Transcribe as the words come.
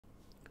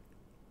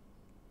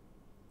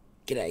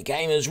G'day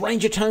gamers,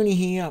 Ranger Tony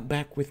here,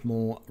 back with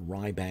more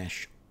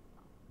WryeBash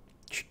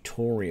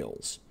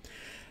tutorials.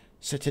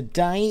 So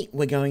today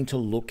we're going to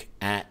look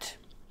at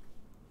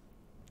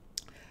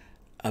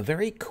a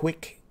very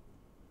quick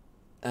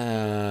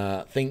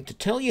thing to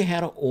tell you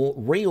how to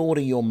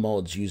reorder your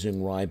mods using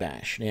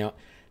WryeBash. Now,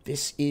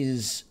 this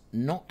is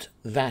not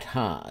that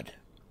hard,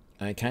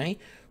 okay?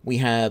 We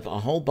have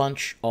a whole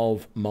bunch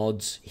of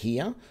mods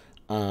here.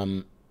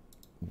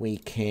 We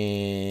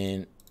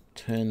can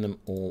turn them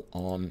all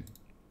on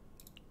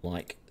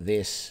like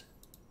this.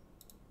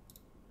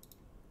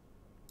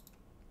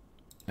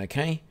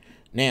 Okay,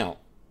 now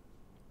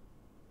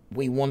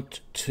we want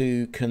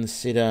to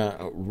consider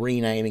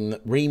reordering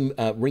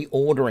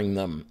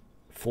them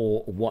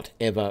for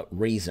whatever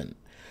reason.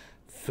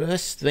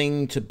 First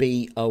thing to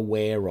be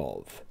aware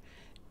of,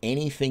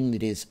 anything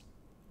that is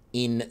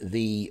in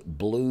the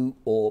blue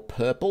or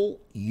purple,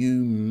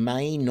 you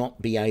may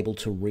not be able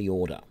to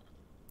reorder.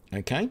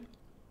 Okay?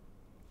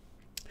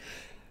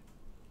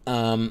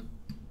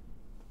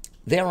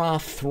 There are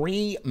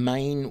three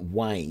main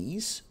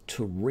ways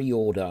to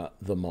reorder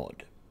the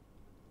mod.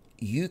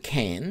 You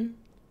can,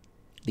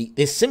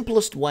 the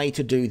simplest way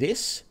to do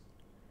this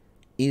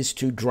is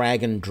to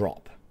drag and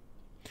drop.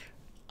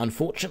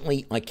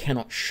 Unfortunately, I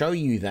cannot show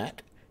you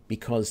that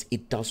because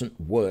it doesn't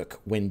work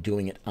when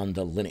doing it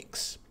under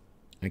Linux.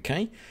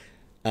 Okay?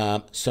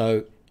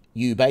 So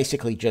you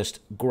basically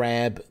just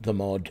grab the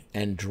mod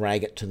and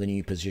drag it to the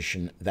new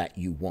position that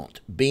you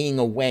want, being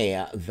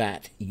aware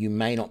that you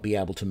may not be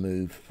able to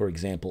move, for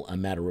example, a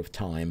matter of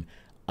time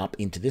up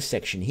into this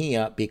section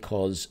here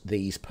because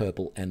these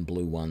purple and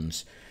blue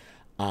ones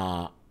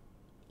are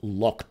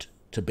locked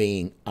to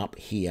being up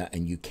here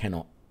and you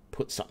cannot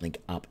put something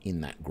up in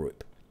that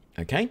group.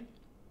 Okay?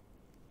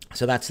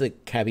 So that's the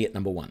caveat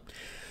number one.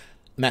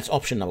 And that's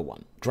option number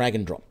one, drag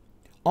and drop.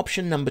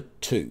 Option number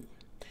two,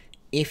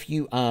 if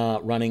you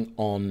are running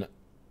on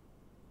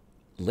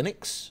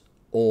Linux,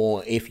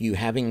 or if you're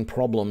having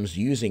problems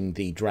using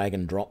the drag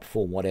and drop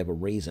for whatever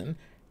reason,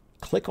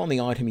 click on the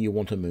item you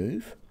want to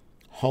move,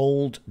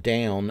 hold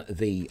down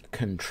the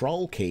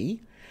Control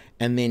key,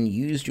 and then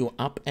use your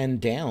up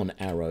and down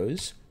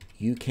arrows.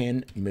 You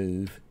can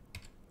move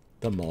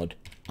the mod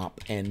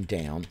up and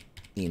down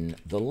in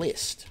the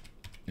list.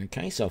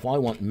 Okay, so if I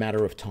want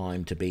matter of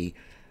time to be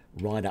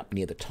right up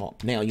near the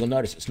top. Now, you'll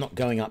notice it's not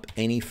going up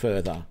any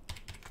further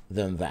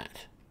than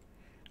that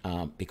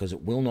because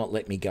it will not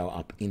let me go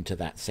up into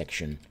that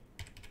section,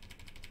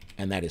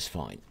 and that is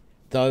fine.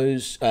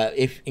 Those,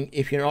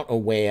 if you're not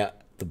aware,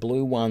 the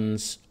blue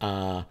ones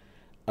are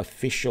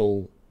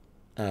official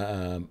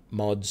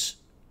mods.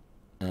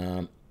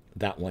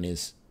 That one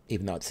is,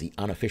 even though it's the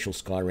unofficial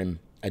Skyrim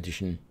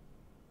edition,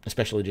 a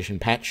special edition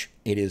patch,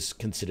 it is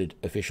considered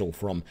official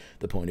from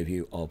the point of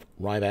view of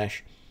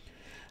WryeBash.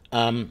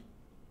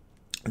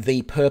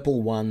 The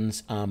purple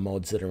ones are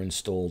mods that are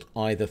installed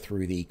either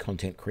through the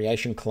Content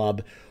Creation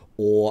Club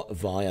or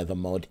via the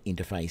mod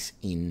interface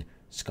in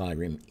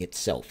Skyrim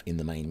itself in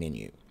the main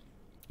menu.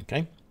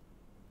 Okay.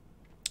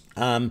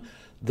 The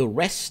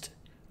rest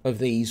of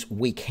these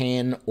we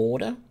can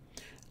order.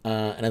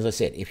 And as I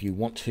said, if you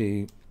want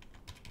to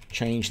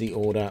change the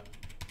order,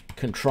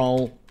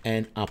 Control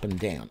and up and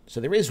down.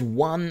 So there is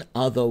one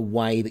other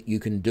way that you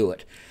can do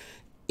it.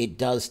 It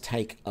does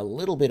take a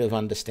little bit of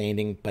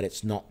understanding, but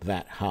it's not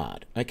that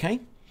hard.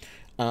 Okay,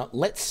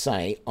 let's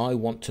say I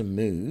want to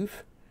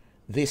move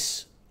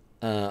this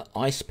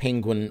Ice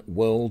Penguin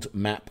World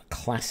Map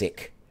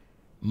Classic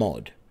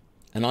mod,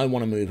 and I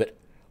want to move it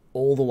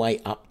all the way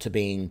up to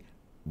being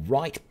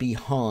right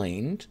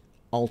behind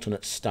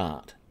alternate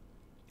start.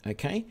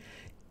 Okay,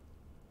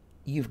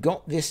 you've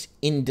got this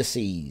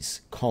indices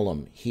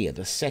column here,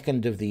 the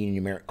second of the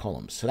numeric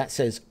columns, so that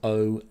says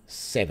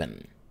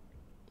 07,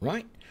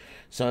 right?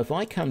 So if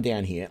I come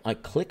down here, I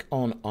click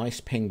on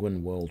Ice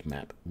Penguin World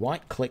Map,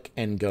 right click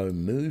and go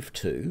move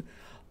to,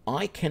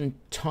 I can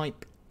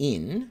type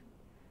in,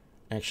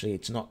 actually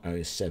it's not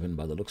 07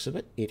 by the looks of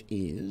it, it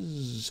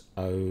is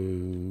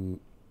OC.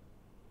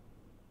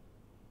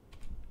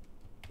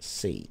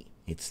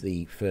 It's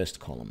the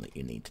first column that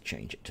you need to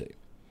change it to.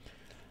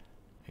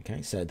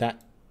 Okay, so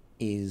that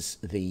is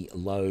the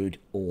load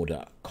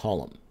order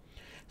column.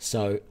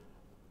 So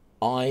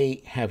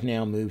I have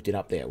now moved it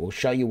up there. We'll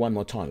show you one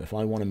more time. If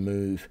I want to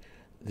move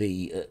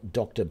the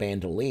Dr.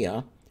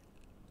 Bandolier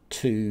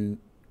to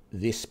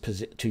this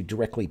to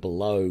directly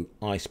below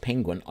Ice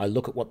Penguin, I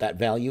look at what that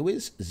value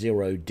is,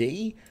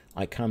 0D.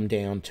 I come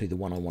down to the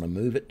one I want to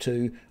move it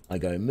to. I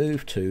go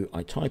move to,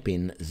 I type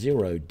in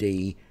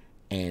 0D,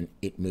 and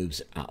it moves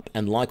it up.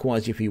 And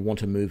likewise, if you want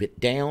to move it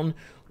down,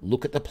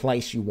 look at the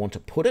place you want to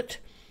put it.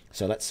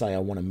 So let's say I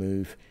want to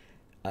move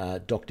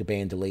Dr.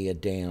 Bandolier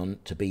down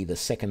to be the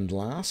second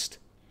last.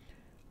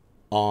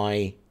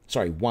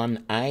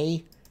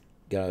 1A,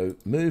 go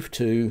move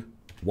to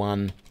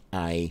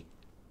 1A,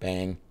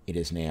 bang, it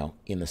is now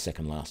in the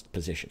second last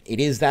position. It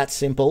is that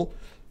simple,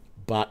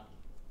 but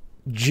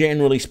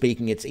generally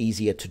speaking, it's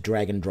easier to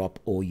drag and drop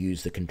or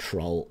use the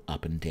Control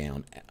up and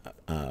down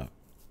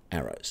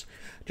arrows.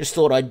 Just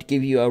thought I'd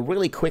give you a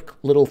really quick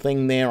little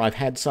thing there. I've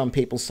had some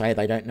people say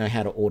they don't know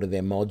how to order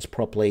their mods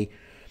properly.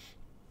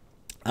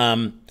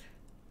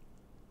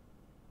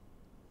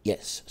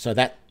 Yes, so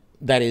that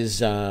is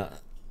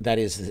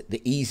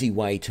the easy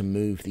way to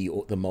move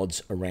the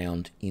mods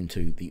around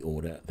into the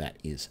order that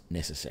is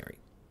necessary.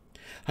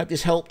 Hope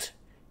this helped.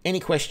 Any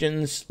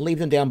questions, leave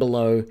them down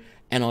below,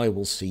 and I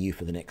will see you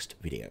for the next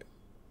video.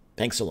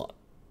 Thanks a lot.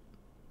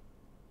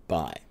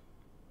 Bye.